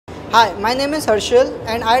Hi, my name is Harshil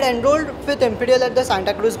and I had enrolled with Imperial at the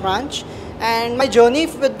Santa Cruz branch, and my journey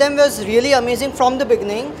with them was really amazing from the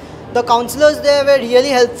beginning. The counselors there were really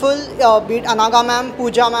helpful, be it Anaga ma'am,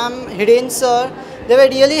 Pooja ma'am, Hiren sir. They were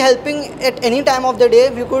really helping at any time of the day.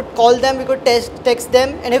 We could call them, we could text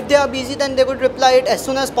them, and if they are busy then they would reply it as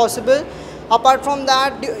soon as possible. Apart from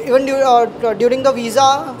that, even during the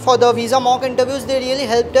visa, for the visa mock interviews, they really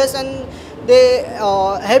helped us, and they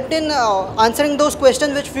helped in answering those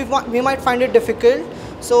questions which we might find it difficult.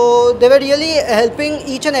 So they were really helping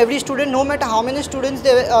each and every student, no matter how many students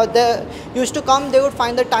they used to come, they would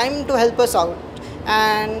find the time to help us out.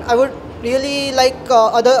 And I would really like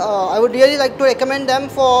I would really like to recommend them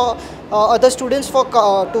for other students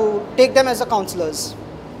to take them as a counselors.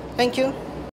 Thank you.